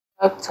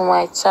Back to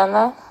my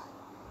channel.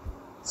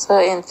 So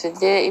in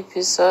today's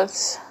episode,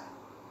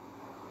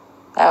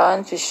 I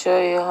want to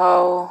show you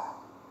how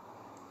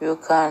you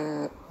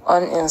can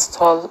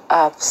uninstall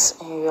apps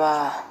in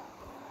your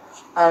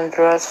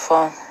Android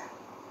phone,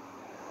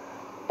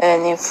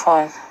 any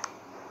phone.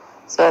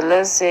 So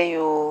let's say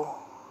you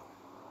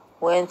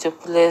went to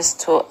Play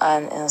Store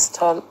and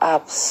install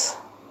apps.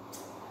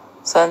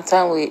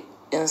 Sometimes we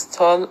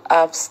install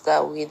apps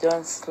that we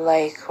don't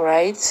like,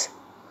 right?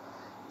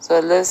 So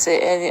let's say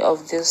any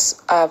of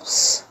these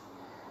apps,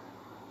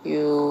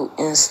 you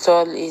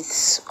install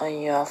it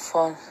on your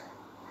phone.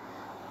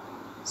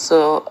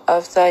 So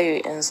after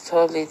you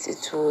install it,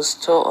 it will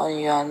store on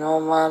your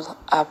normal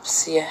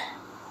apps here.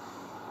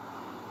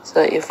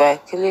 So if I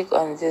click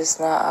on this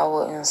now, I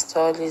will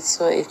install it,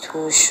 so it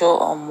will show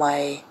on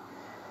my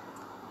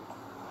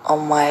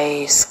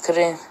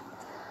screen.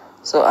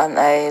 So and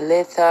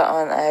later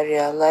on I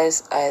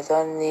realized I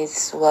don't need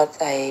what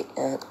I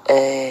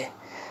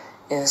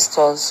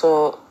install,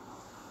 so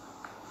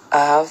I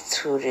have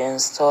to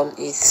reinstall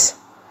it.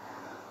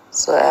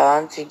 So I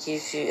want to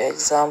give you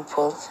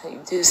example.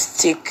 This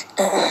stick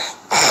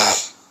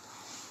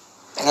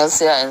let's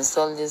say I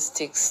install this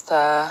stick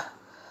star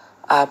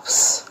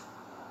apps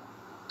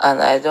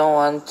and I don't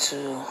want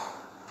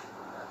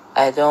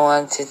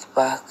it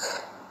back.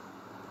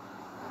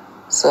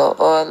 So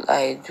all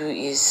I do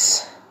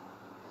is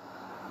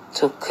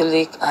to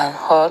click and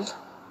hold.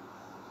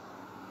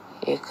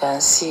 You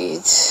can see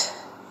it,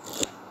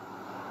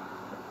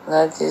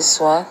 not this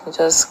one,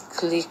 just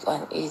click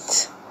on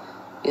it.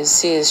 You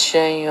see it's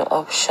showing you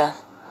option,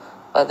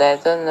 but I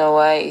don't know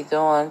why you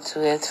don't want to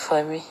wait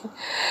for me.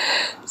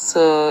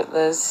 So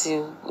let's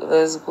see,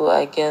 let's go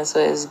again. So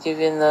it's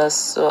giving us,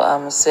 so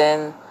I'm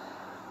saying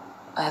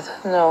I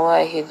don't know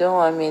why he don't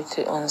want me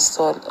to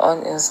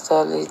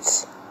uninstall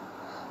it.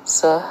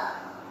 So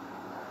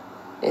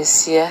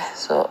it's here,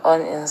 so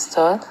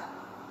uninstall.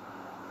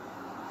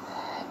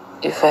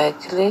 If I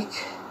click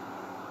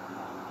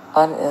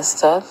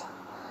uninstall,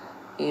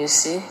 you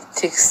see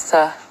tick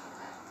star.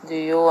 Do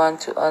you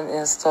want to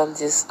uninstall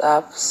these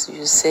apps?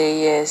 You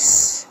say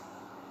yes,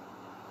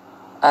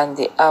 and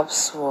the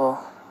apps will,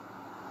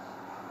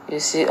 you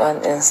see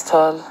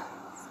uninstall,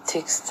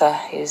 tick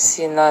star. You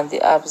see now the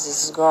apps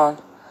is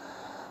gone.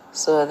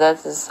 So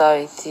that is how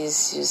it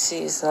is. You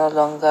see it's no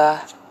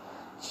longer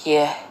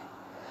here.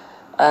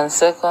 And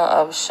second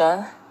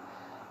option,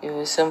 you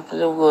will simply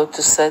go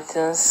to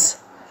settings,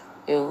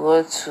 you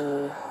go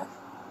to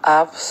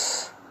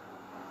apps.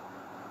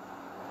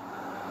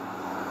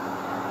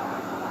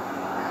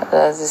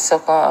 That's the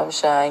second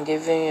option I'm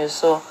giving you.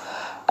 So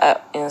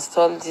I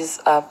install this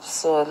app,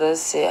 so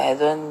let's say I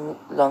don't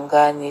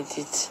longer need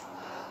it.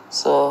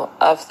 So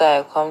after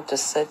I come to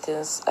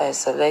settings, I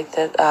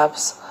selected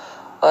apps.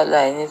 All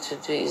I need to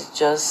do is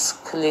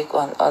just click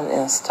on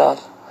uninstall.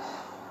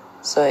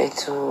 So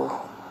it will,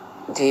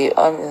 the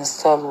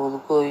uninstall will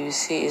go. You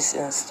see it's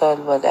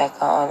installed, but I can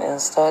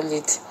uninstall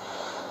it.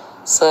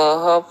 So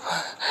hope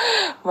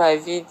my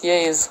video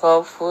is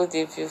helpful.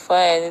 If you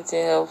find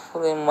anything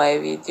helpful in my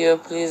video,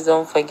 please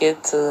don't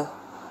forget to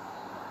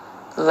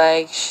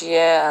like,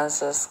 share and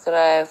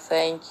subscribe.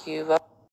 Thank you. Bye.